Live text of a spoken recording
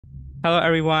Hello,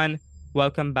 everyone.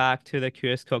 Welcome back to the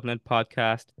Curious Coconut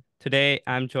podcast. Today,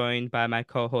 I'm joined by my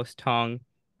co-host Tong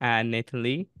and Nathan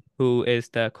Lee, who is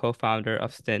the co-founder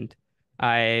of Stint.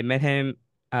 I met him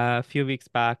a few weeks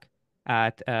back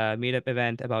at a meetup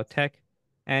event about tech,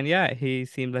 and yeah, he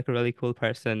seemed like a really cool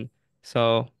person.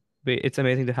 So it's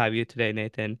amazing to have you today,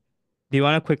 Nathan. Do you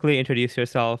want to quickly introduce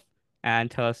yourself and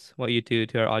tell us what you do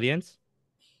to our audience?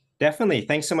 Definitely.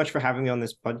 Thanks so much for having me on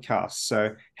this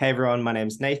podcast. Hey everyone, my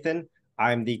name's Nathan.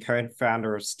 I'm the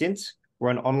co-founder of Stint. We're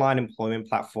an online employment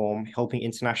platform helping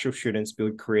international students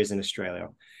build careers in Australia.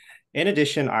 In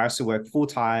addition, I also work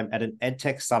full-time at an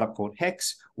edtech startup called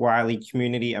Hex, where I lead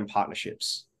community and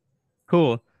partnerships.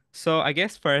 Cool. So I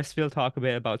guess first we'll talk a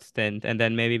bit about Stint, and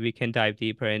then maybe we can dive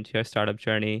deeper into your startup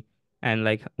journey and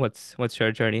like what's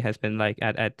your journey has been like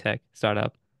at EdTech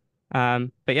startup.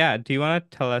 But yeah, do you want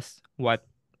to tell us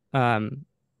um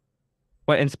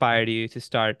what inspired you to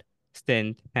start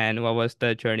Stint and what was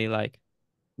the journey like?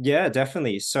 Yeah,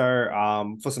 definitely. For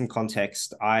some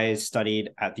context, I studied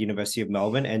at the University of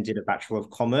Melbourne and did a Bachelor of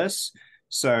Commerce.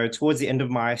 So, towards the end of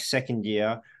my second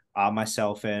year,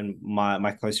 myself and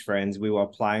my close friends, we were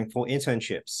applying for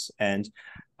internships. And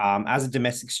as a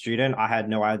domestic student, I had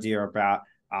no idea about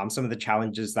some of the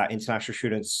challenges that international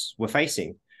students were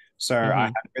facing. So, I Mm-hmm.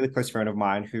 had a really close friend of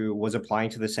mine who was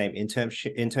applying to the same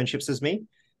internships as me.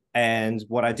 And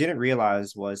what I didn't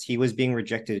realize was he was being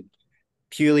rejected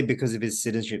purely because of his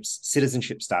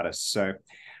citizenship status.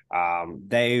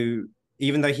 They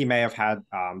even though he may have had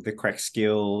the correct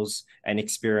skills and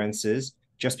experiences,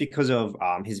 just because of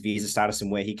his visa status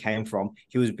and where he came from,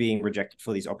 he was being rejected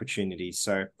for these opportunities.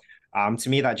 To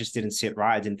me, that just didn't sit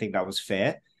right. I didn't think that was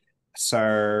fair.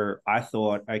 So I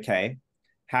thought, okay,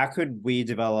 how could we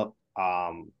develop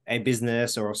a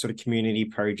business or a sort of community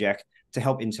project to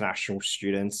help international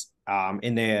students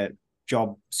in their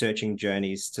job searching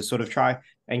journeys to sort of try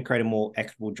and create a more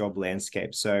equitable job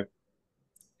landscape. So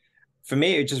for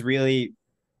me, it just really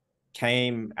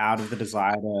came out of the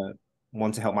desire to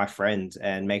want to help my friend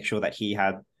and make sure that he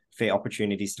had fair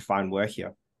opportunities to find work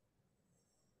here.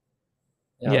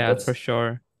 Yeah, Yeah, for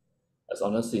sure. that's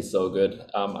honestly so good.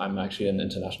 I'm actually an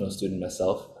international student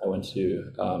myself. I went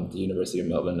to the University of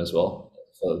Melbourne as well,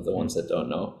 for the Mm. ones that don't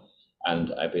know.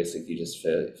 And I basically just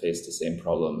faced the same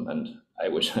problem. And I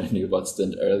wish I knew about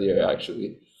Stint earlier,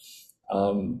 actually.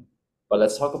 Um, but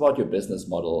let's talk about your business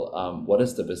model. What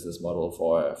is the business model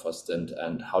for Stint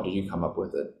and how did you come up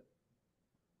with it?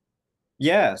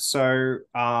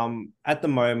 At the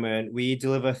moment, we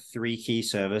deliver three key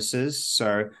services.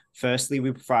 So, firstly,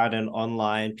 we provide an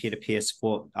online peer-to-peer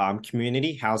support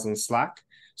community housed on Slack.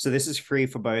 So, this is free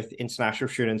for both international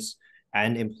students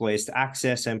and employees to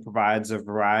access and provides a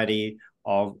variety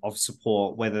of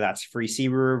support, whether that's free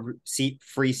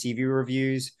CV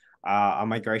reviews, a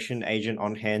migration agent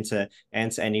on hand to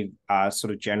answer any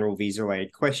sort of general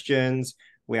visa-related questions.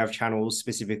 We have channels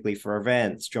specifically for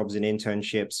events, jobs and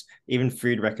internships, even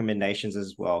food recommendations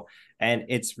as well. And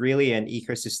it's really an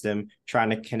ecosystem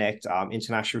trying to connect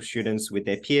international students with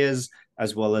their peers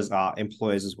as well as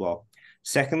employers as well.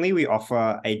 Secondly, we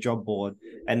offer a job board,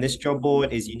 and this job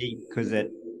board is unique because it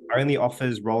only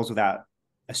offers roles without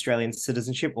Australian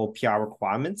citizenship or PR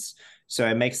requirements. So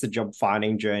it makes the job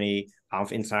finding journey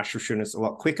for international students a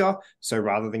lot quicker. So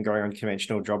rather than going on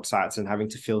conventional job sites and having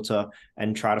to filter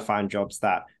and try to find jobs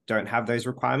that don't have those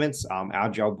requirements, our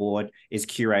job board is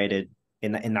curated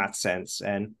in that sense.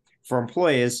 And for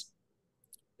employers,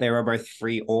 there are both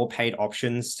free or paid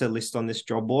options to list on this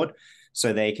job board.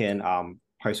 So they can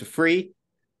post for free,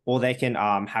 or they can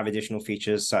have additional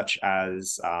features such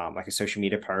as like a social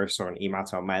media post or an email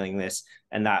to a mailing list.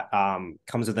 And that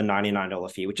comes with a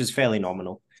 $99 fee, which is fairly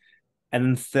nominal. And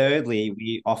then thirdly,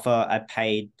 we offer a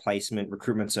paid placement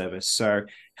recruitment service. So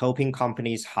helping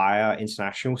companies hire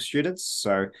international students.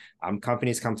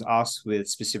 Companies come to us with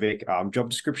specific job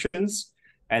descriptions,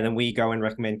 and then we go and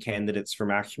recommend candidates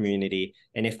from our community.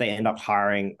 And if they end up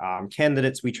hiring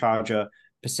candidates, we charge a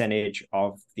percentage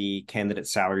of the candidate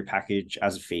salary package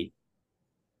as a fee.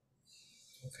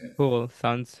 Okay. Cool.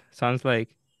 Sounds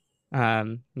like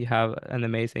you have an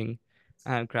amazing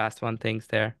grasp on things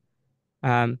there.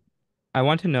 Um, I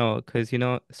want to know because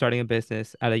starting a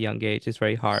business at a young age is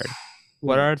very hard.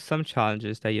 What Hmm. are some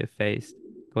challenges that you've faced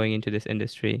going into this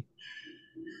industry?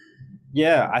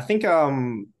 Yeah,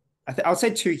 I would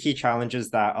say two key challenges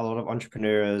that a lot of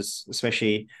entrepreneurs,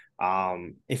 especially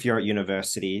if you're at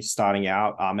university starting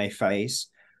out, may face.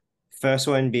 First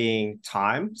one being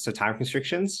time, so time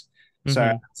constrictions.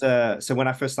 Mm-hmm. So when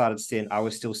I first started Stint, I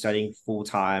was still studying full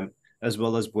time as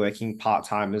well as working part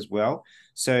time as well.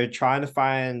 So trying to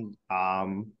find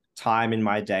time in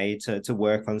my day to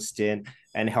work on Stint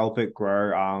and help it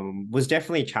grow was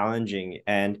definitely challenging.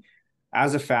 And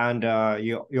as a founder,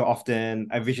 you're often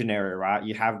a visionary, right?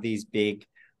 You have these big,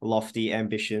 lofty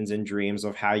ambitions and dreams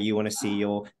of how you want to see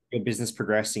your business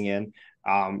progressing in.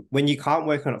 When you can't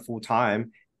work on it full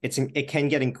time, it can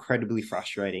get incredibly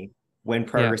frustrating when Yeah.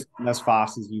 progress isn't as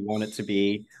fast as you want it to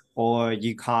be, or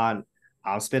you can't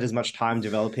spend as much time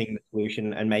developing the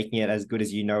solution and making it as good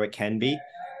as you know it can be.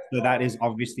 So that is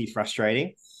obviously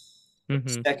frustrating.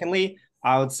 Mm-hmm. Secondly,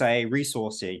 I would say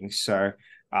resourcing. So,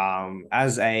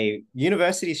 as a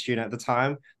university student at the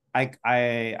time,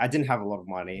 I didn't have a lot of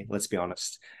money, let's be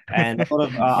honest, and a lot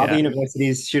of other Yeah.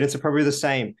 universities students are probably the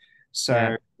same. Yeah.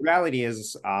 So, reality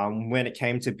is, when it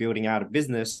came to building out a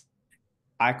business,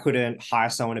 I couldn't hire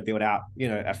someone to build out,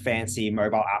 a fancy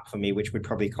mobile app for me, which would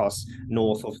probably cost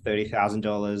north of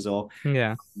 $30,000 or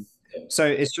Yeah. so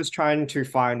it's just trying to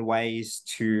find ways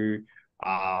to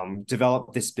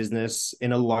develop this business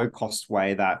in a low cost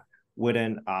way that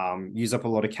wouldn't use up a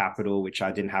lot of capital, which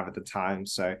I didn't have at the time.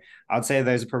 So I'd say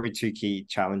those are probably two key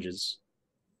challenges.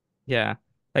 Yeah.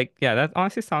 Like, yeah, that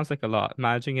honestly sounds like a lot.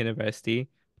 Managing university,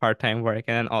 part-time work,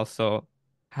 and then also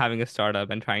having a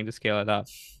startup and trying to scale it up.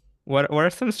 What are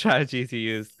some strategies you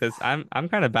use? Because I'm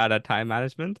kind of bad at time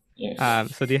management. Yeah.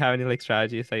 So do you have any like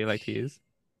strategies that you like to use?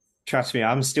 Trust me,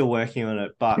 I'm still working on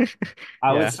it, but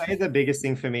I would Yeah. say the biggest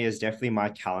thing for me is definitely my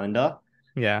calendar.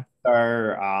 Yeah. So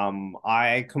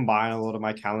I combine a lot of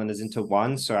my calendars into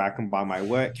one. So I combine my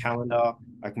work calendar,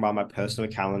 I combine my personal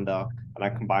calendar, and I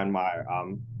combine my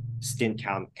stint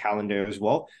calendar as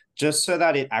well, just so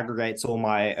that it aggregates all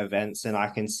my events and I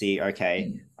can see,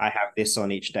 okay, I have this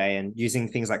on each day. And using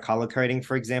things like color coding,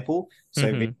 for example,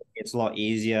 so Mm-hmm. it's a lot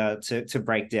easier to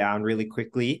break down really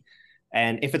quickly.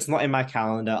 And if it's not in my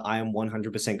calendar, I am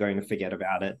 100% going to forget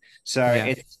about it. So Yeah.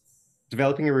 it's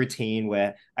developing a routine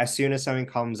where as soon as something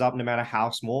comes up, no matter how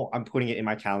small, I'm putting it in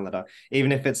my calendar,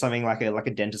 even if it's something like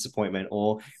a dentist appointment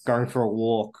or going for a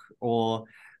walk or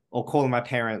calling my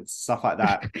parents, stuff like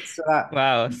that, so that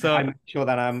Wow. I So make sure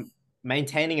that I'm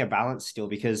maintaining a balance still.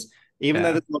 Because even though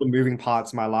yeah. there's a lot of moving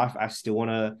parts in my life, I still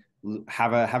want to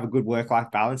have a good work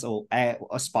life balance or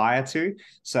aspire to.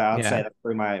 So I'd say Yeah. that's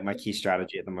probably my key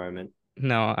strategy at the moment.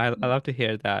 No, I love to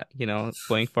hear that,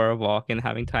 going for a walk and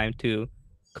having time to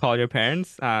call your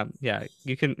parents. Yeah,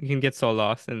 you can get so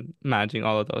lost in managing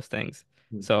all of those things.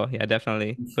 So yeah,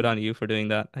 definitely good on you for doing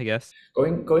that, I guess.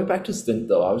 Going back to Stint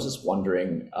though, I was just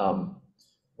wondering,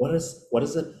 what is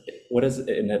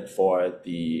in it for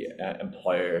the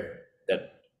employer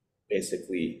that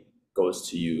basically goes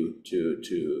to you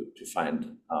to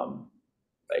find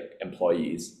like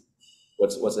employees?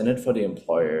 What's in it for the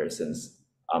employer, since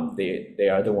they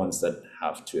are the ones that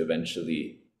have to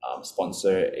eventually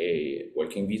sponsor a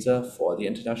working visa for the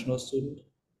international student?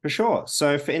 For sure.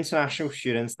 So for international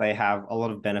students, they have a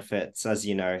lot of benefits, as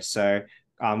you know. So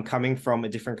coming from a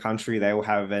different country, they will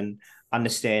have an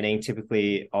understanding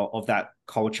typically of that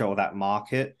culture or that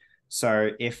market. So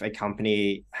if a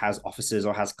company has offices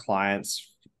or has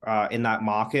clients in that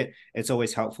market, it's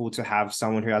always helpful to have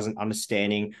someone who has an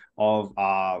understanding of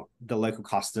the local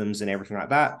customs and everything like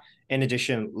that. In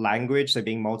addition, language, so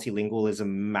being multilingual is a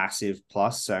massive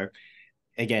plus. So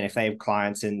again, if they have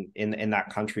clients in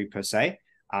that country per se,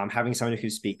 having someone who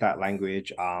speaks that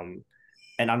language and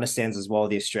understands as well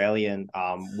the Australian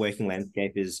working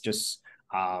landscape is just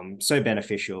so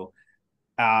beneficial.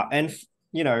 And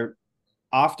you know,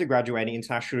 after graduating,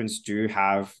 international students do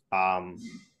have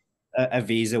a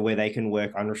visa where they can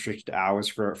work unrestricted hours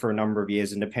for a number of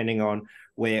years, and depending on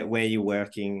where you're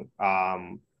working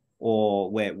or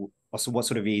where also what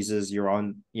sort of visas you're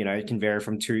on, it can vary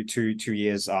from two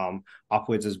years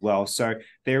upwards as well. So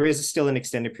there is still an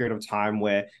extended period of time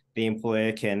where the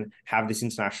employer can have this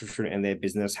international student in their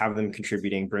business, have them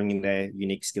contributing, bringing their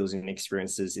unique skills and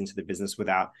experiences into the business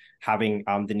without having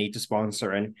the need to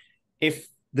sponsor. And if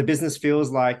the business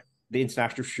feels like the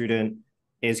international student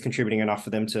is contributing enough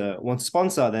for them to want to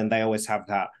sponsor, then they always have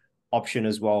that option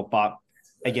as well. But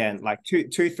again, like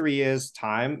 3 years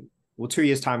time, well, 2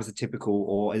 years time is the typical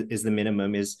or is the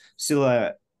minimum, is still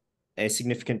a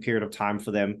significant period of time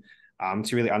for them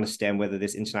to really understand whether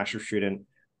this international student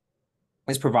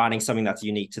is providing something that's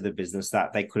unique to the business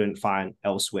that they couldn't find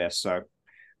elsewhere. So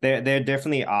there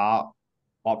definitely are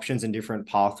options and different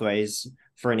pathways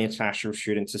for an international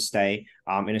student to stay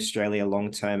in Australia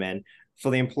long term. And for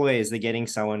the employers, they're getting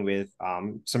someone with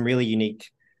some really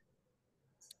unique,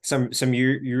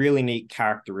 really unique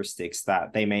characteristics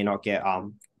that they may not get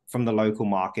from the local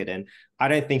market. And I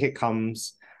don't think it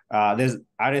comes. I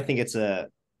don't think it's a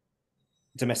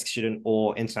domestic student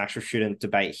or international student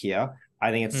debate here.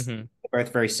 I think it's Hmm.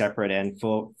 both very separate, and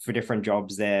for different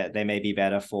jobs, they may be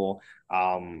better for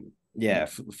yeah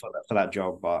for that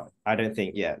job, but I don't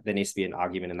think there needs to be an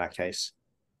argument in that case.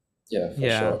 Yeah, for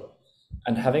Yeah. sure.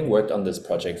 And having worked on this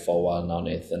project for a while now,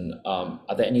 Nathan,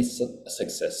 are there any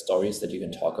success stories that you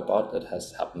can talk about that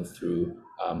has happened through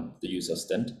the use of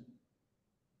Stint?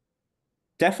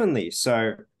 Definitely.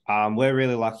 So we're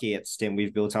really lucky at Stint.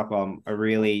 We've built up a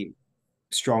really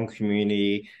strong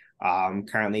community.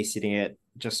 Currently sitting at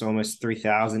just almost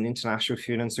 3,000 international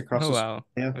students across Oh wow,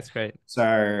 Australia. that's great.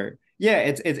 So yeah,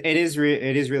 it is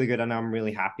really good, and I'm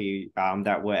really happy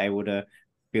that we're able to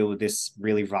build this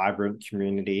really vibrant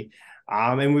community.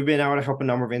 And we've been able to help a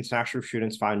number of international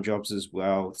students find jobs as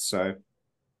well. So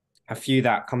a few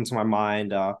that come to my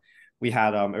mind are we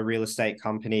had a real estate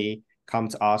company come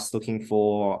to us looking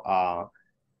for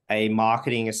a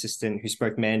marketing assistant who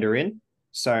spoke Mandarin.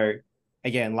 So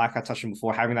again, like I touched on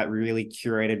before, having that really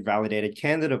curated, validated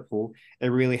candidate pool, it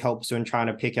really helps when trying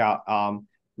to pick out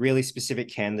really specific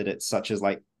candidates, such as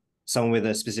like someone with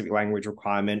a specific language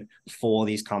requirement for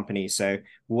these companies. So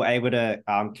we're able to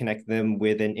connect them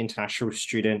with an international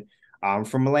student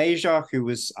from Malaysia who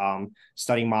was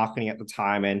studying marketing at the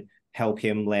time and help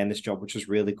him land this job, which was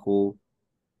really cool.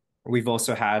 We've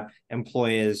also had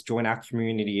employers join our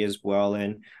community as well,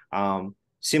 and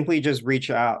simply just reach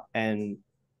out and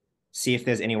see if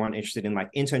there's anyone interested in like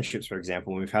internships, for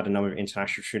example. We've had a number of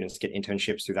international students get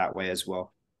internships through that way as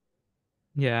well.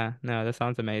 Yeah, no, that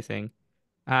sounds amazing.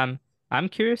 Um, I'm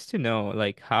curious to know,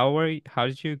 like, how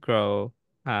did you grow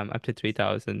up to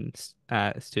 3,000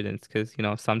 students? Because,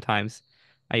 sometimes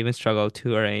I even struggle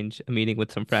to arrange a meeting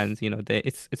with some friends.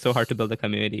 It's so hard to build a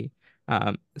community.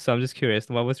 So I'm just curious,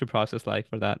 what was your process like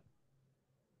for that?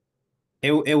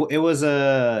 It was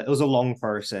a long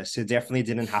process. It definitely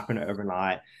didn't happen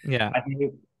overnight. Yeah. I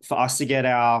think for us to get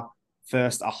our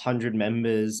first 100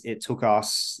 members, it took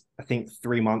us, I think,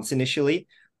 3 months initially.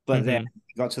 But then Mm-hmm.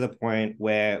 we got to the point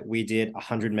where we did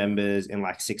 100 members in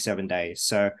like 6, 7 days.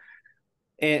 So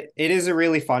it is a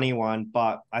really funny one,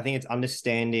 but I think it's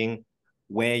understanding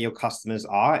where your customers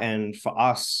are. And for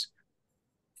us,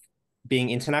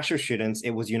 being international students, it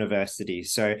was university.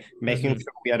 So making Mm-hmm.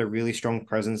 sure we had a really strong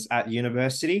presence at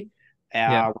university.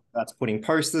 Yeah. That's putting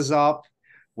posters up,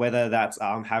 whether that's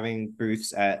having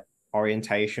booths at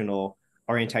orientation or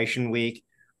orientation week,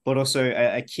 but also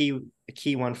a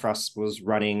key one for us was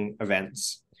running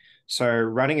events. So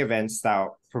running events that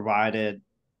provided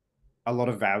a lot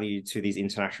of value to these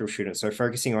international students. So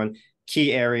focusing on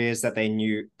key areas that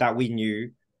we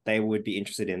knew they would be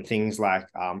interested in, things like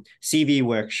CV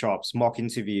workshops, mock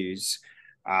interviews,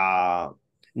 uh,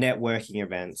 networking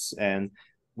events, and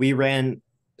we ran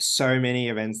so many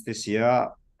events this year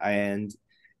and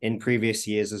in previous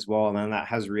years as well, and that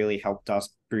has really helped us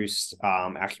boost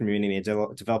our community and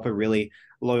develop a really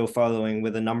loyal following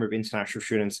with a number of international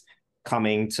students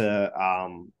coming to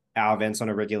our events on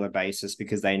a regular basis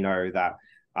because they know that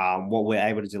what we're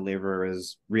able to deliver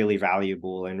is really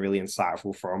valuable and really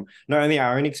insightful from not only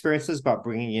our own experiences, but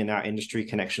bringing in our industry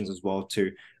connections as well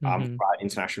to Mm-hmm. provide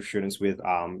international students with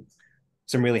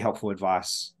some really helpful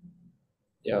advice.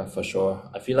 Yeah, for sure.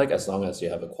 I feel like as long as you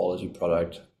have a quality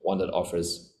product, one that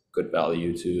offers good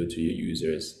value to your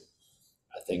users,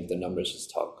 I think the numbers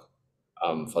just talk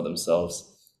for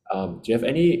themselves. Do you have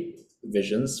any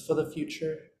visions for the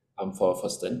future? For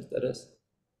Stint, that is?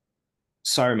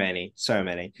 So many, so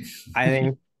many. I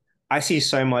think I see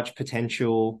so much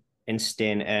potential in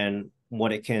Stint and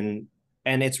what it can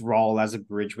and its role as a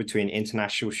bridge between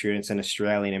international students and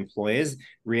Australian employers,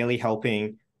 really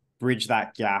helping bridge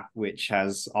that gap, which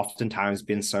has oftentimes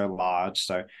been so large.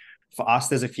 So for us,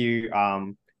 there's a few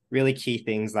really key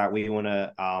things that we want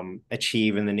to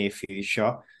achieve in the near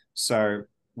future. So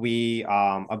we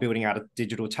are building out a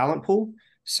digital talent pool.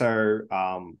 So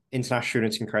international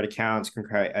students can create accounts, can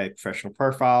create a professional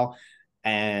profile,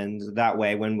 and that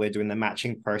way, when we're doing the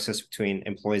matching process between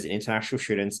employers and international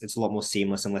students, it's a lot more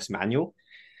seamless and less manual.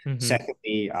 Mm-hmm.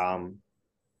 Secondly,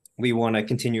 we want to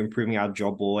continue improving our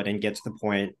job board and get to the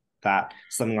point that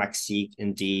something like Seek,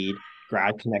 Indeed,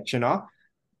 Grad Connection are,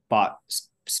 but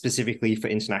specifically for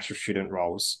international student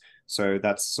roles. So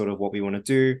that's sort of what we want to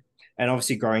do. And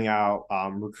obviously, growing our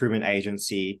recruitment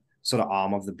agency sort of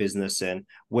arm of the business and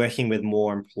working with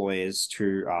more employers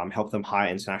to help them hire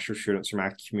international students from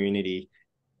our community.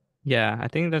 Yeah, I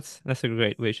think that's a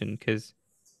great vision because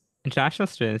international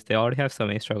students, they already have so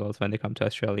many struggles when they come to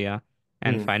Australia,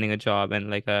 and Mm. finding a job and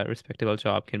like a respectable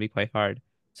job can be quite hard.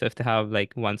 So if they have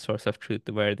like one source of truth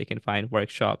where they can find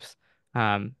workshops,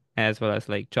 as well as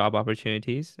like job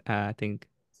opportunities, I think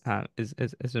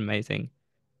is amazing.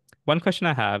 one question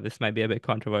I have, this might be a bit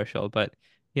controversial, but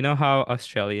you know how I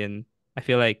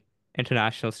feel like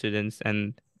international students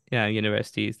and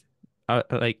universities are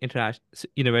like international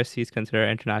universities consider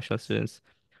international students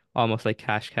almost like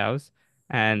cash cows,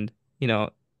 and you know,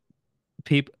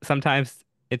 people sometimes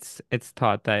it's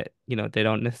thought that they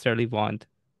don't necessarily want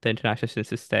the international students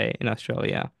to stay in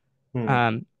Australia.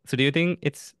 Hmm. So do you think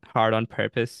it's hard on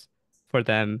purpose for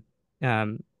them,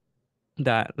 um,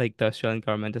 that like the Australian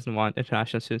government doesn't want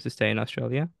international students to stay in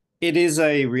Australia? It is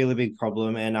a really big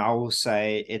problem, and I will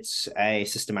say it's a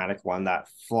systematic one that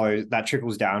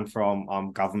trickles down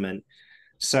from government.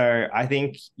 So I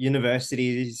think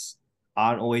universities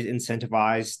aren't always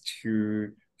incentivized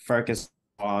to focus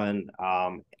on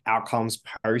outcomes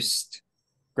post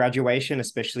graduation,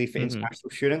 especially for Mm-hmm. international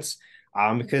students,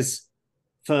 because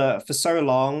for so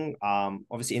long,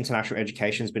 obviously international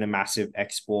education has been a massive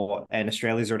export, and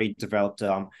Australia's already developed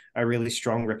a really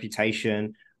strong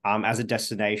reputation as a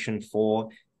destination for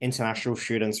international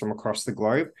students from across the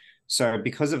globe. So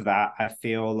because of that, I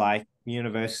feel like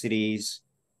universities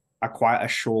are quite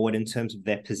assured in terms of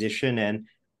their position, and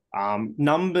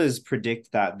numbers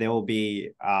predict that there will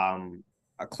be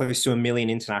close to 1 million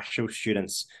international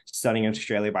students studying in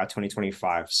Australia by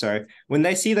 2025. So when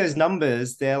they see those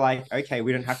numbers, they're like, okay,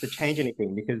 we don't have to change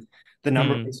anything because the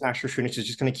number of Hmm. international students is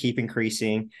just going to keep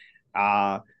increasing.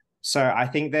 Uh, so I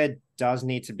think there does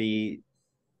need to be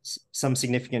some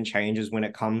significant changes when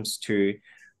it comes to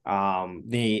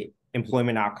the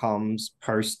employment outcomes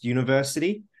post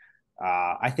university.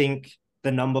 I think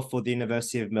the number for the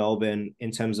University of Melbourne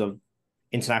in terms of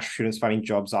international students finding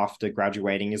jobs after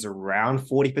graduating is around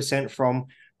 40% from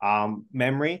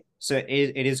memory. So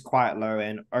it is quite low.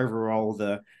 And overall,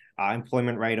 the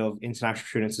employment rate of international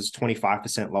students is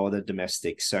 25% lower than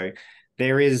domestic. So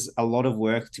there is a lot of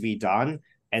work to be done,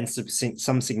 and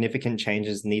some significant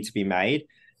changes need to be made.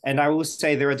 And I will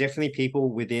say there are definitely people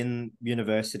within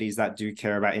universities that do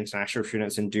care about international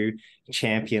students and do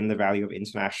champion the value of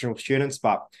international students.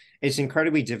 But it's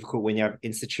incredibly difficult when you have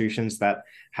institutions that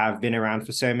have been around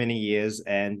for so many years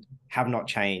and have not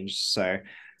changed. So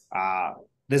uh,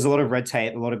 there's a lot of red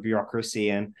tape, a lot of bureaucracy.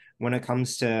 And when it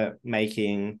comes to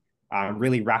making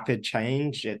really rapid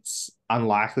change, it's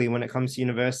unlikely when it comes to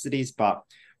universities. But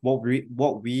what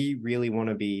we really want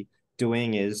to be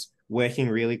doing is working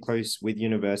really close with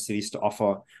universities to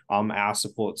offer our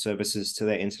support services to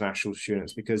their international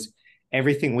students, because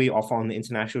everything we offer on the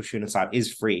international student side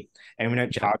is free, and we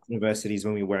don't Yeah. charge universities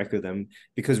when we work with them,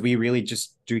 because we really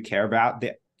just do care about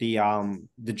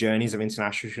the journeys of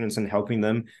international students and helping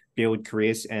them build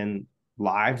careers and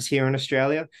lives here in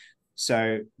Australia.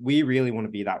 So we really want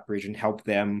to be that bridge and help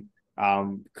them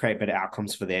create better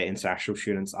outcomes for their international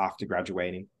students after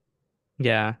graduating.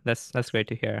 Yeah, that's great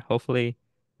to hear. Hopefully,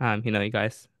 you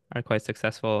guys are quite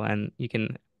successful and you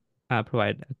can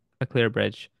provide a clear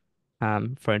bridge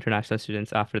for international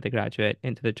students after they graduate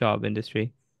into the job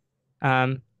industry.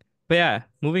 Um, but yeah,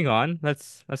 moving on,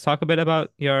 let's talk a bit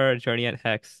about your journey at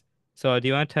Hex. So, do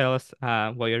you want to tell us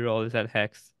what your role is at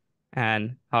Hex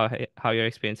and how your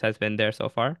experience has been there so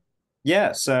far?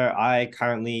 Yeah, so I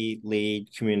currently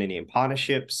lead community and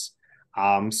partnerships.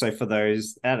 So for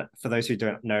those who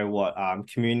don't know what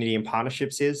community and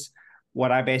partnerships is,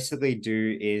 what I basically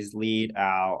do is lead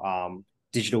our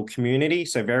digital community.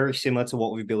 So very similar to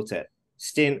what we built at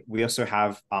Stint, we also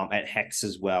have at Hex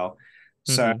as well.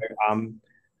 So Mm-hmm. um,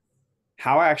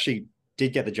 how I actually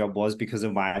did get the job was because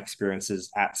of my experiences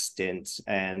at Stint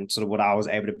and sort of what I was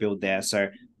able to build there. So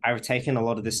I've taken a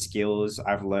lot of the skills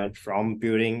I've learned from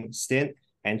building Stint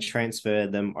and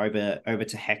transferred them over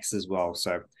to Hex as well.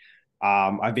 So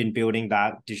I've been building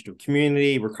that digital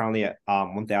community. We're currently at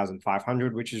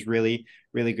 1,500, which is really,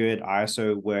 really good. I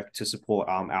also work to support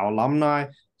our alumni.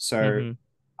 So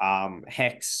Mm-hmm.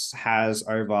 Hex has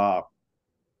over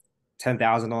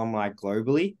 10,000 alumni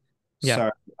globally.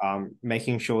 Yeah. So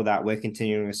making sure that we're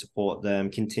continuing to support them,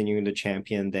 continuing to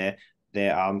champion their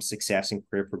success and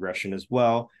career progression as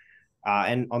well.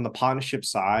 And on the partnership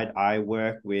side, I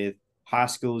work with high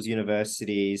schools,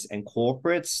 universities, and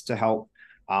corporates to help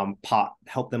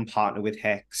them partner with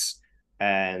Hex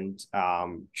and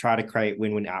try to create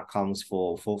win-win outcomes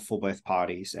for both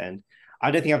parties. And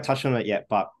I don't think I've touched on it yet,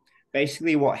 but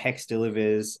basically what Hex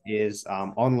delivers is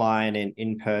online and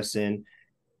in-person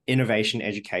innovation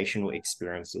educational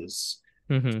experiences.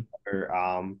 Mm-hmm.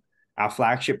 So, our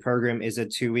flagship program is a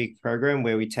 2-week program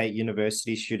where we take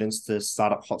university students to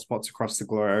startup hotspots across the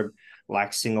globe,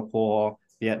 like Singapore,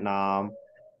 Vietnam,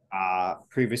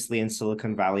 previously in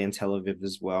Silicon Valley and Tel Aviv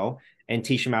as well, and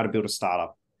teach them how to build a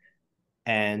startup.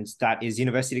 and that is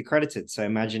university accredited. So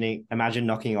imagine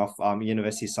knocking off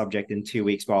university subject in 2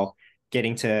 weeks while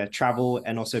getting to travel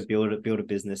and also build a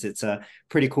business. It's a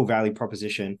pretty cool value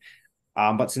proposition.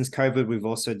 But since COVID, we've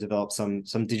also developed some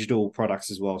digital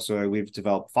products as well. So we've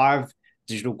developed 5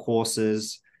 digital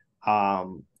courses,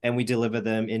 and we deliver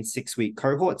them in 6-week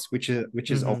cohorts, which is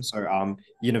Mm-hmm. also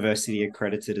university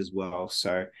accredited as well.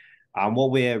 So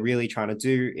what we're really trying to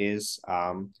do is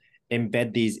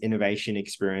embed these innovation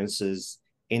experiences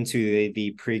into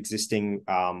the pre-existing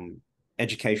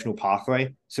educational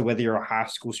pathway. So whether you're a high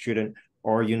school student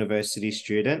or a university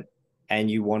student, and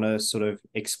you want to sort of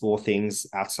explore things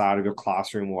outside of your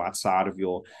classroom or outside of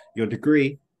your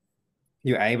degree,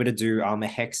 you're able to do a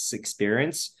HEX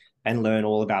experience and learn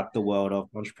all about the world of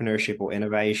entrepreneurship or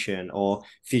innovation or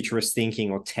futurist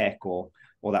thinking or tech or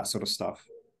all that sort of stuff.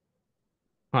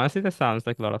 Honestly, that sounds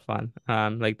like a lot of fun.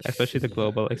 Like especially the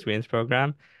global experience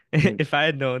program. Mm. If I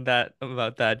had known that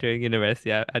about that during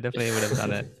university, I definitely would have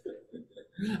done it.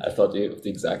 I thought the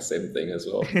exact same thing as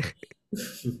well.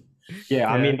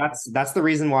 Yeah, I Yeah. mean that's the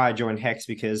reason why I joined Hex,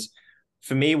 because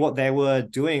for me what they were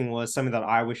doing was something that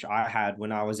I wish I had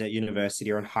when I was at university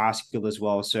or in high school as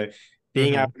well. So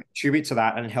being able Mm-hmm. to contribute to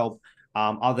that and help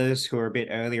others who are a bit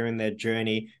earlier in their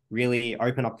journey really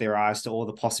open up their eyes to all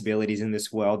the possibilities in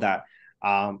this world that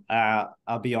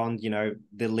are beyond,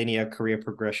 the linear career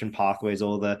progression pathways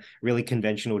or the really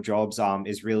conventional jobs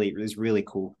is really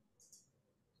cool.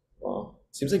 Wow.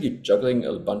 Seems like you're juggling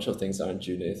a bunch of things, aren't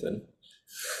you, Nathan?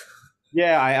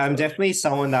 Yeah, I'm So, definitely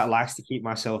someone that likes to keep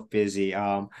myself busy.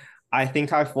 I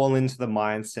think I fall into the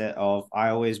mindset of I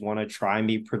always want to try and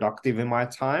be productive in my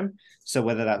time. So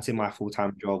whether that's in my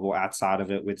full-time job or outside of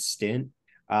it with Stint,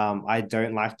 I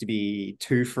don't like to be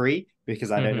too free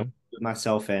because I don't know Mm-hmm.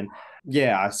 myself. And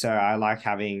yeah, so I like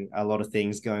having a lot of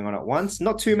things going on at once.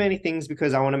 Not too many things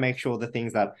because I want to make sure the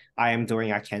things that I am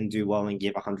doing I can do well and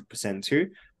give 100% to.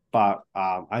 But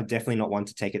I'm definitely not one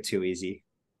to take it too easy.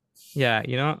 Yeah,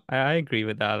 I agree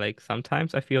with that. Like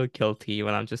sometimes I feel guilty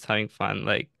when I'm just having fun.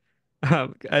 Like,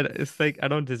 it's like I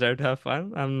don't deserve to have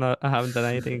fun. I haven't done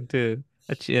anything to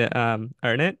achieve, earn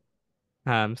it.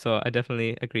 So I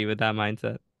definitely agree with that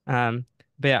mindset. But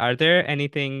yeah, are there any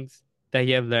things that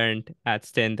you have learned at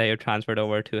Stint that you transferred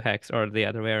over to Hex or the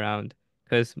other way around?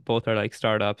 Because both are like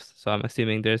startups, so I'm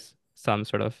assuming there's some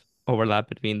sort of overlap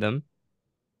between them.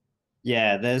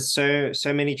 Yeah, there's so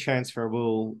many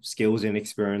transferable skills and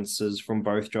experiences from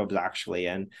both jobs actually.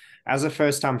 And as a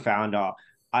first-time founder,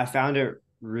 I found it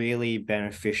really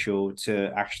beneficial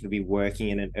to actually be working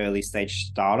in an early stage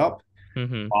startup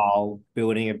Mm-hmm. while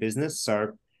building a business.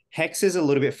 So Hex is a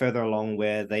little bit further along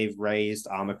where they've raised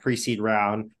a pre-seed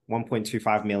round,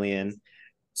 1.25 million.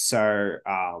 So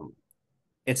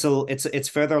it's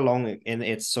further along in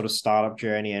its sort of startup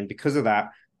journey, and because of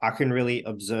that I can really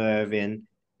observe in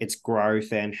its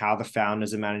growth and how the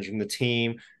founders are managing the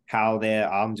team, how they're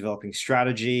developing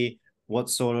strategy, what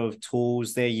sort of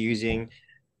tools they're using,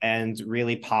 and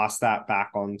really pass that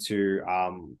back onto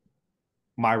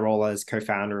my role as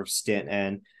co-founder of Stint.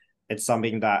 And it's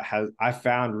something that has I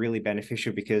found really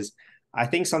beneficial because I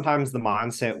think sometimes the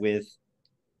mindset with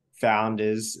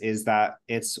founders is that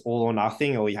it's all or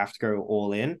nothing or you have to go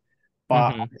all in.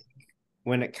 But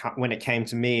Mm-hmm. when it came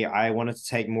to me, I wanted to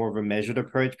take more of a measured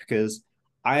approach because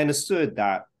I understood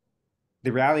that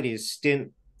the reality is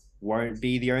Stint won't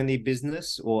be the only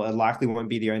business, or it likely won't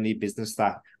be the only business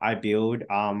that I build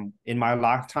in my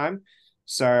lifetime.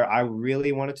 So I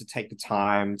really wanted to take the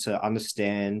time to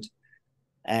understand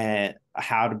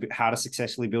how to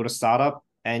successfully build a startup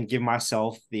and give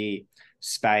myself the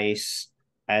space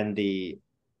and the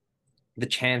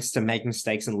chance to make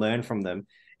mistakes and learn from them.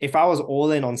 If I was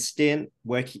all in on Stint,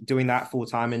 doing that full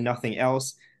time and nothing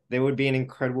else, there would be an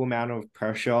incredible amount of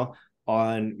pressure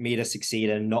on me to succeed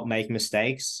and not make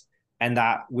mistakes. And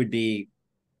that would be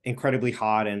incredibly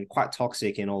hard and quite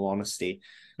toxic in all honesty.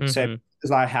 So Mm-hmm.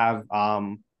 because I have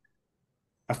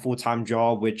a full-time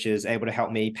job which is able to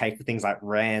help me pay for things like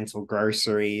rent or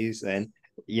groceries and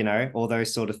all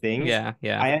those sort of things, Yeah,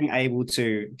 yeah. I am able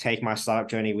to take my startup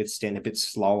journey with Stint a bit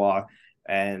slower,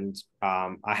 and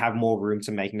I have more room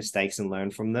to make mistakes and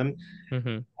learn from them.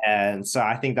 Mm-hmm. And so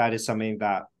I think that is something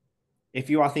that if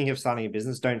you are thinking of starting a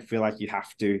business, don't feel like you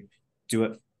have to do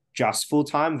it just full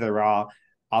time. There are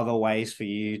other ways for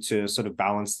you to sort of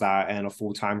balance that and a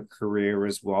full-time career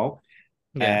as well.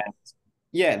 Yeah. And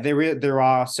yeah, there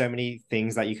are so many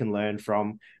things that you can learn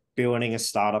from building a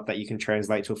startup that you can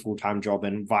translate to a full-time job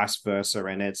and vice versa.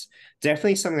 And it's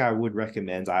definitely something I would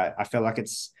recommend. I feel like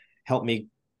it's helped me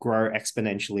grow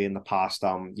exponentially in the past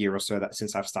year or so that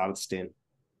since I've started Stint.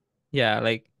 Yeah,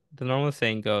 like the normal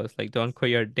saying goes, like, don't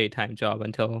quit your daytime job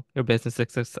until your business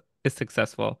is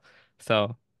successful.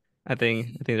 So I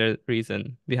think there's a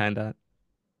reason behind that.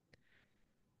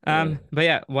 Yeah. But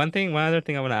yeah, one other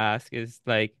thing I want to ask is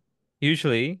like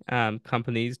usually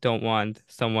companies don't want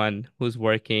someone who's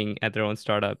working at their own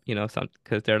startup, some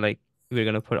because they're like, we're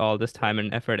gonna put all this time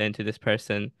and effort into this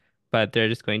person, but they're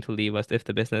just going to leave us if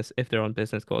their own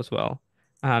business goes well.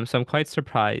 So I'm quite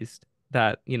surprised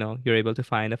that, you're able to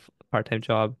find a part-time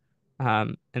job,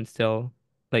 and still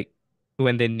like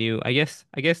when they knew, I guess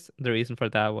the reason for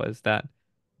that was that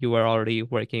you were already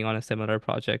working on a similar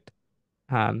project.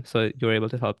 So you were able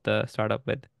to help the startup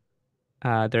with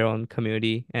their own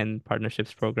community and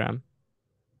partnerships program.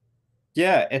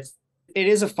 Yeah, it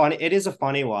is a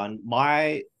funny one.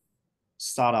 My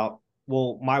startup,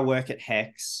 well, my work at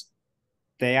Hex,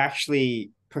 they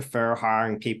actually prefer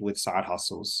hiring people with side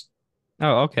hustles.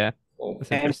 Oh, okay. Well,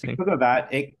 That's And interesting. because of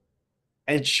that,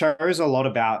 it shows a lot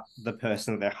about the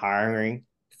person that they're hiring.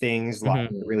 Things like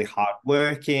Hmm. mm, really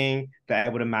hardworking, they're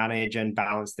able to manage and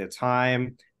balance their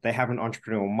time, they have an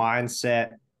entrepreneurial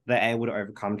mindset, they're able to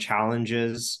overcome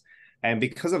challenges. And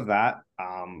because of that,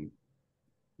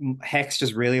 Hex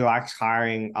just really likes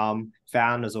hiring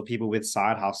founders or people with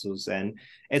side hustles. And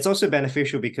it's also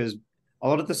beneficial because a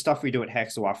lot of the stuff we do at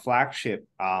Hex or our flagship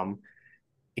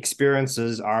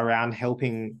experiences are around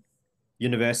helping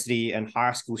university and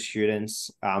high school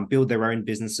students build their own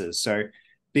businesses. So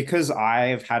because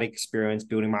I've had experience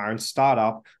building my own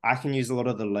startup, I can use a lot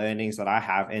of the learnings that I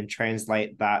have and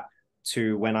translate that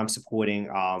to when I'm supporting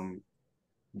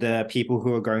the people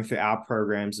who are going through our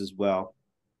programs as well.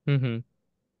 Hmm.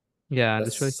 Yeah,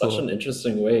 that's really that's such cool. an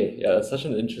interesting way. Yeah, that's such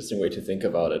an interesting way to think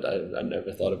about it. I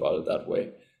never thought about it that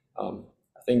way.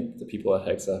 I think the people at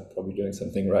Hex are probably doing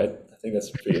something right. I think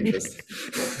that's pretty interesting.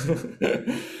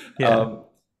 Yeah. um,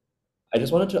 I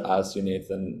just wanted to ask you,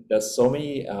 Nathan, there's so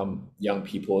many young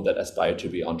people that aspire to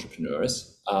be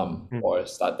entrepreneurs or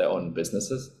start their own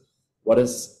businesses. What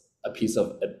is a piece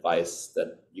of advice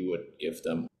that you would give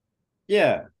them?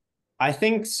 Yeah, I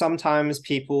think sometimes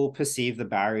people perceive the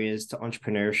barriers to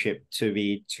entrepreneurship to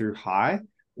be too high,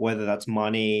 whether that's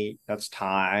money, that's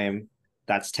time,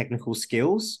 that's technical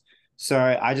skills. So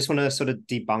I just want to sort of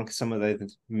debunk some of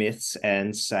those myths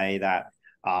and say that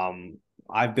um,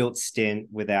 I built Stint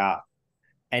without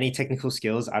any technical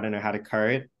skills. I don't know how to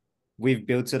code. We've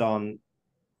built it on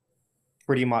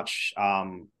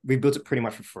we built it pretty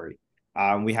much for free.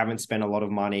 We haven't spent a lot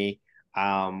of money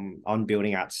on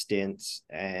building out stints,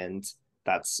 and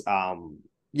that's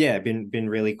yeah, been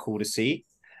really cool to see.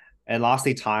 And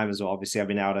lastly, time as well. Obviously, I've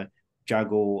been able to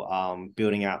juggle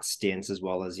building out stints as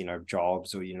well as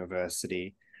jobs or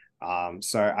university.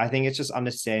 So I think it's just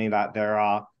understanding that there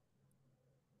are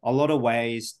a lot of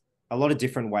ways, a lot of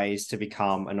different ways to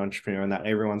become an entrepreneur, and that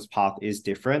everyone's path is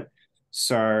different.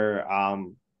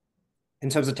 So in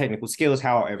terms of technical skills,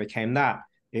 how I overcame that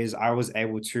is I was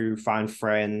able to find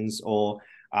friends or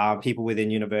people within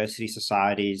university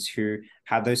societies who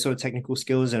had those sort of technical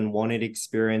skills and wanted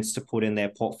experience to put in their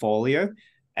portfolio.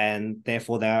 And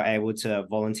therefore, they were able to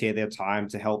volunteer their time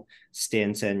to help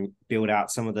stint and build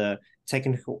out some of the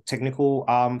technical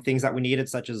things that we needed,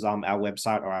 such as our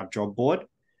website or our job board.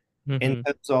 In Hmm.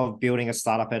 terms of building a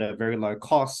startup at a very low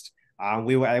cost,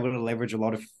 we were able to leverage a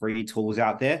lot of free tools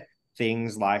out there,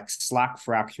 things like Slack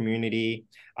for our community.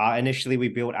 Initially, we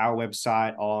built our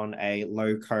website on a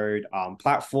low code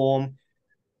platform,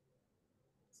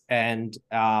 and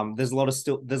there's a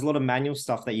lot of manual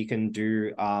stuff that you can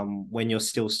do when you're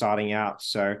still starting out.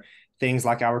 So things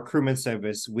like our recruitment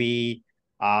service, we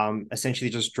essentially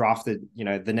just drafted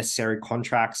the necessary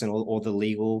contracts and all the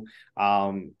legal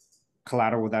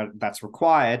collateral that's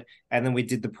required, and then we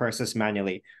did the process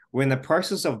manually. We're in the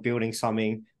process of building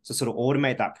something to sort of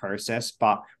automate that process,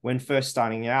 but when first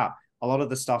starting out, a lot of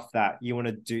the stuff that you want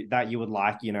to do that you would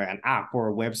like an app or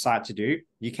a website to do,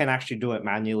 you can actually do it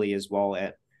manually as well.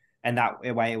 And that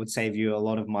way it would save you a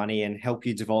lot of money and help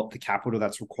you develop the capital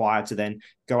that's required to then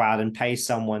go out and pay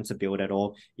someone to build it,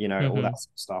 or all Hmm. that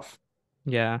sort of stuff.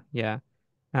 Yeah, yeah.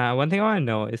 One thing I want to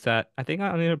know is that I think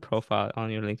on your profile, on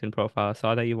your LinkedIn profile, I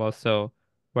saw that you've also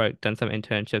done some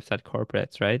internships at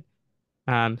corporates, right?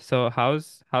 So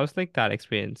how's like that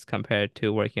experience compared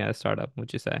to working at a startup,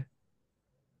 would you say?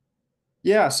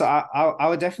 Yeah, so I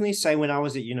would definitely say when I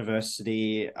was at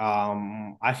university,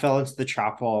 I fell into the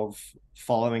trap of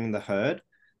following the herd.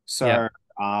 Yeah.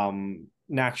 So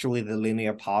naturally, the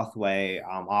linear pathway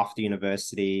after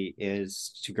university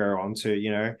is to go on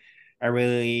to a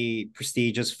really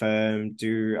prestigious firm,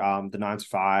 do the 9 to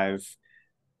 5.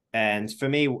 And for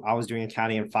me, I was doing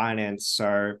accounting and finance,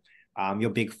 so your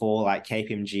big four like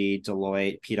KPMG,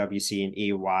 Deloitte, PwC, and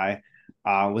EY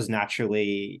was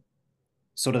naturally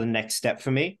sort of the next step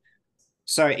for me.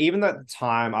 So even though at the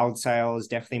time I would say I was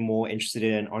definitely more interested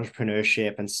in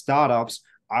entrepreneurship and startups,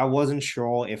 I wasn't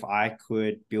sure if I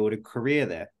could build a career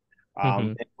there.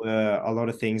 Mm-hmm. There were a lot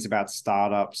of things about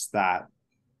startups that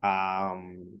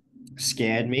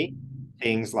scared me.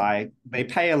 Things like they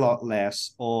pay a lot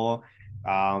less, or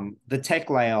the tech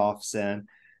layoffs. And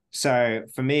so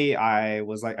for me, I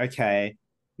was like, okay,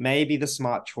 maybe the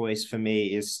smart choice for me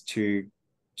is to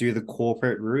do the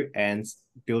corporate route and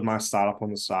build my startup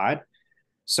on the side.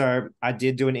 So I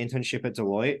did do an internship at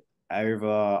Deloitte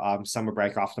over summer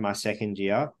break after my second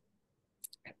year,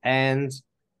 and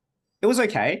it was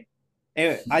okay.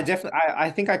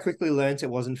 I think I quickly learned it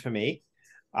wasn't for me.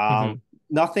 Mm-hmm.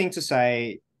 Nothing to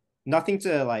say, nothing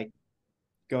to like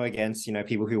go against,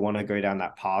 people who want to go down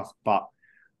that path, but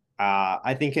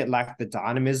I think it lacked the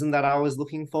dynamism that I was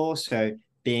looking for. So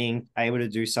being able to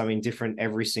do something different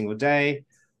every single day,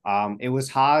 it was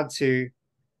hard to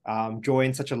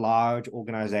join such a large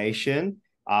organization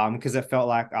because it felt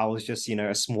like I was just,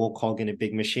 a small cog in a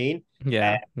big machine. And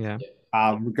Yeah, yeah.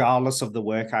 regardless of the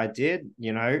work I did,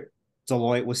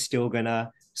 Deloitte was still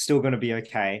gonna be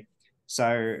okay.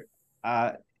 So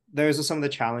uh, those are some of the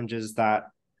challenges that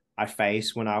I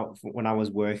faced when I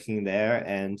was working there,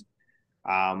 and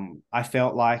I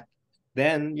felt like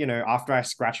then, after I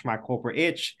scratched my corporate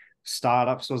itch,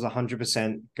 startups was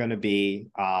 100% going to be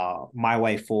my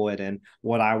way forward and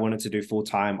what I wanted to do full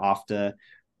time after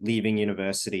leaving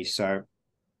university. So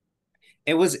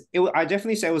I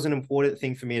definitely say it was an important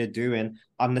thing for me to do and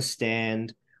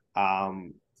understand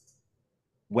um,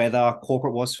 whether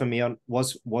corporate was for me or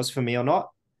not.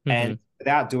 Mm-hmm. And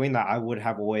without doing that, I would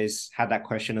have always had that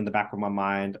question in the back of my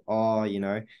mind. Oh,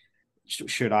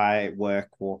 should I work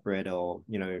corporate or,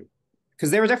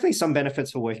 because there were definitely some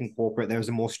benefits for working corporate. There was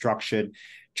a more structured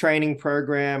training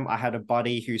program. I had a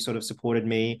buddy who sort of supported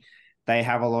me. They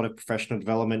have a lot of professional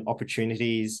development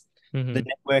opportunities. The Mm-hmm.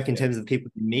 network in terms of the people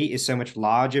you meet is so much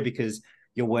larger because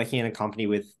you're working in a company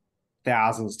with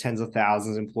thousands, tens of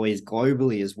thousands of employees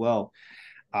globally as well.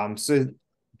 So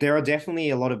there are definitely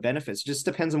a lot of benefits. It just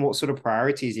depends on what sort of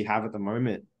priorities you have at the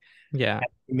moment. Yeah.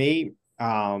 Me,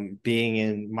 being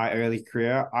in my early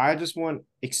career, I just want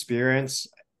experience.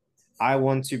 I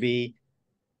want to be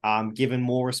given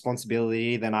more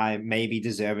responsibility than I may be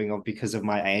deserving of because of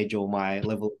my age or my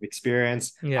level of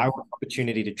experience. I Yeah. want the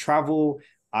opportunity to travel.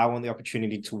 I want the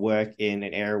opportunity to work in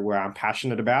an area where I'm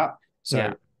passionate about.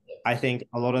 Yeah. So I think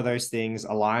a lot of those things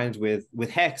aligned with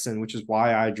Hex, and which is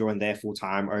why I joined there full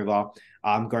time over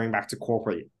going back to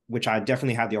corporate, which I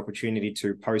definitely had the opportunity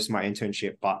to post my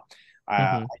internship, but I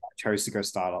Mm-hmm. chose to go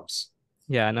startups.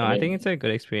 Yeah, no, I I think mean, it's a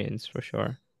good experience for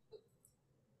sure.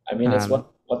 it's Um,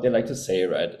 what they like to say,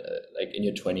 right? Like in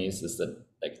your 20s is the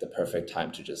like the perfect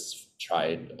time to just try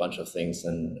a bunch of things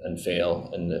and fail.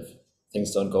 And if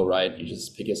things don't go right, you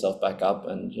just pick yourself back up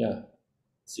and yeah,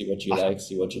 see what you like,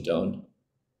 see what you don't.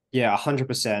 Yeah,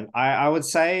 100%. I would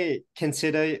say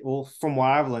consider, well, from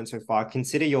what I've learned so far,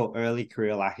 consider your early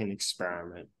career like an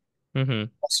experiment. mm-hmm.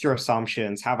 Test your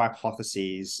assumptions, have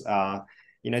hypotheses.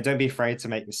 Don't be afraid to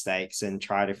make mistakes and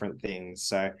try different things.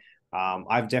 So,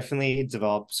 I've definitely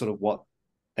developed sort of what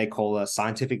they call a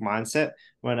scientific mindset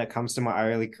when it comes to my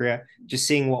early career. Just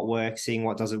seeing what works, seeing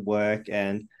what doesn't work,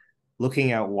 and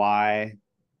looking at why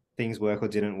things work or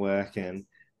didn't work. And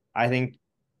I think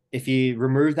if you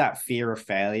remove that fear of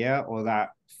failure or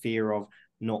that fear of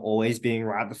not always being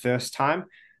right the first time,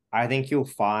 I think you'll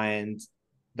find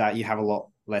that you have a lot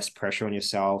less pressure on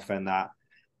yourself and that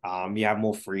you have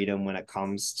more freedom when it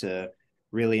comes to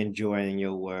really enjoying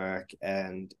your work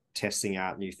and testing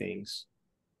out new things.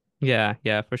 Yeah,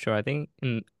 yeah, for sure. I think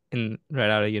in right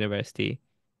out of university,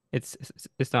 it's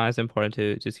not as important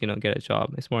to just, get a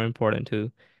job. It's more important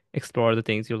to explore the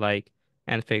things you like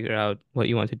and figure out what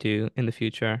you want to do in the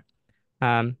future.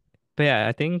 Um, but yeah,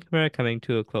 I think we're coming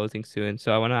to a closing soon,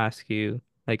 so I want to ask you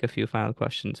like a few final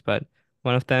questions. But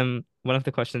one of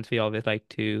the questions we always like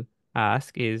to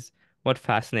ask is what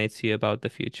fascinates you about the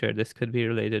future? This could be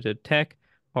related to tech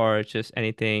or just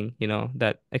anything,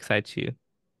 that excites you.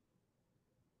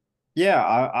 Yeah,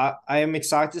 I am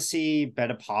excited to see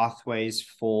better pathways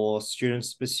for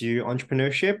students to pursue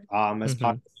entrepreneurship as part Mm-hmm.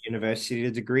 of the university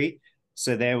degree.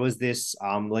 So there was this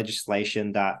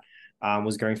legislation that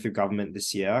was going through government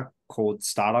this year called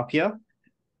Startup Year,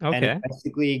 and it's Okay.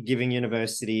 basically giving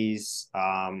universities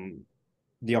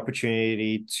the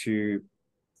opportunity to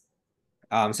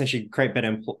essentially create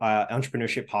better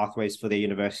entrepreneurship pathways for their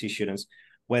university students,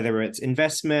 whether it's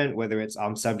investment, whether it's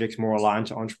subjects more aligned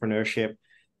to entrepreneurship.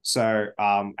 So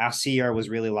our CEO was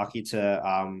really lucky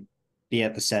to be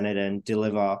at the Senate and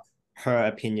deliver her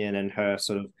opinion and her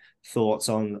sort of thoughts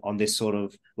on this sort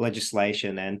of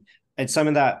legislation. And it's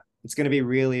something that it's going to be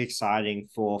really exciting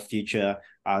for future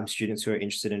students who are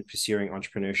interested in pursuing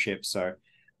entrepreneurship. So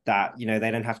that,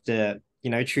 they don't have to,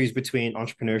 choose between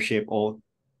entrepreneurship or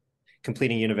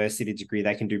completing a university degree.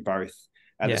 They can do both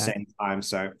at the Yeah. same time.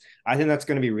 So I think that's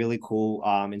going to be really cool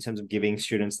in terms of giving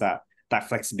students that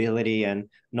flexibility and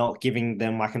not giving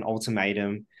them like an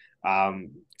ultimatum.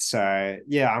 So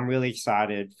yeah, I'm really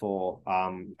excited for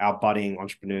our budding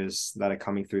entrepreneurs that are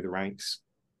coming through the ranks.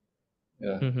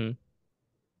 Yeah. Mm-hmm.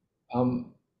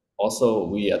 Um, Also,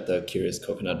 we at the Curious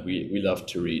Coconut, we love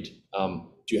to read.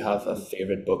 Do you have a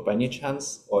favorite book by any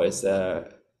chance, or is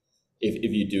there,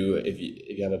 if you do, if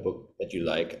you have a book that you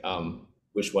like,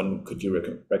 which one could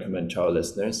you recommend to our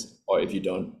listeners? Or if you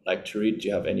don't like to read, do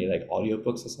you have any like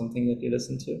audiobooks or something that you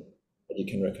listen to that you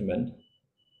can recommend?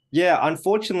 Yeah,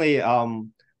 unfortunately,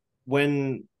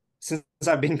 when since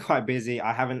I've been quite busy,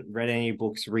 I haven't read any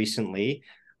books recently,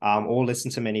 or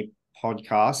listened to many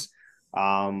podcasts.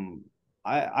 Um,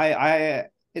 I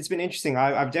it's been interesting.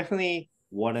 I've definitely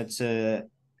wanted to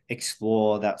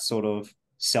explore that sort of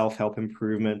self-help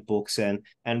improvement books and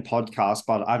podcasts,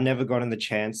 but I've never gotten the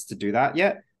chance to do that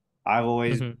yet. I've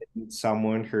always Mm-hmm. been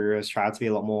someone who has tried to be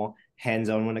a lot more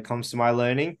hands-on when it comes to my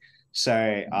learning. So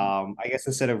I guess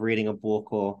instead of reading a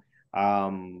book or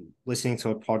listening to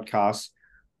a podcast,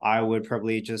 I would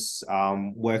probably just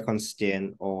work on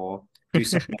Stint or do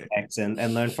some FX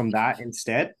and learn from that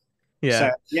instead. So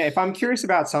Yeah. yeah, if I'm curious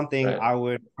about something, Right. I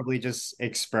would probably just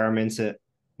experiment it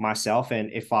myself.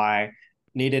 And if I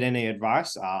needed any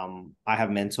advice, I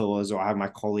have mentors or I have my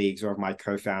colleagues or my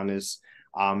co-founders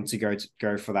to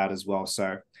go for that as well.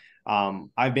 So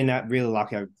I've been really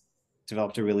lucky. I've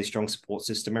developed a really strong support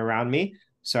system around me.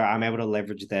 So I'm able to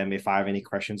leverage them if I have any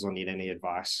questions or need any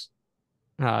advice.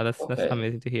 That's Okay.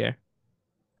 amazing to hear.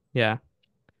 Yeah.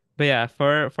 But yeah,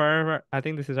 I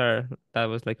think this is that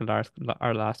was like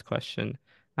our last question.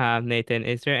 Nathan,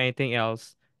 is there anything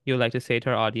else you'd like to say to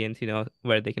our audience,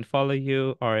 where they can follow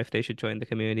you or if they should join the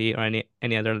community or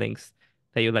any other links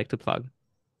that you'd like to plug?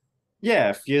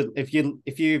 Yeah, if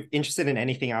you're interested in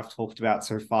anything I've talked about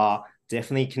so far,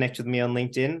 definitely connect with me on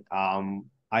LinkedIn.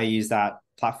 I use that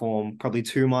platform probably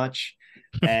too much,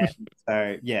 and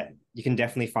so yeah, you can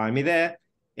definitely find me there.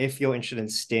 If you're interested in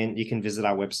Stint, you can visit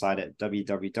our website at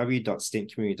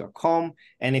www.stintcommunity.com.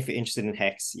 And if you're interested in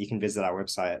Hex, you can visit our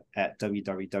website at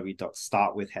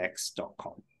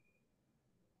www.startwithhex.com.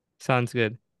 Sounds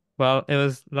good. Well, it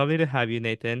was lovely to have you,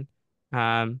 Nathan.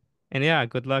 Um, and yeah,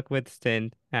 good luck with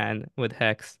Stint and with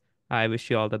Hex. I wish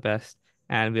you all the best.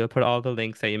 And we'll put all the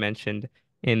links that you mentioned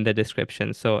in the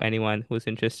description. So anyone who's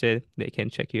interested, they can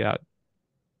check you out.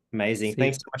 Amazing. See you.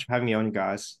 Thanks so much for having me on,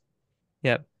 guys.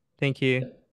 Yep. Thank you. Yeah.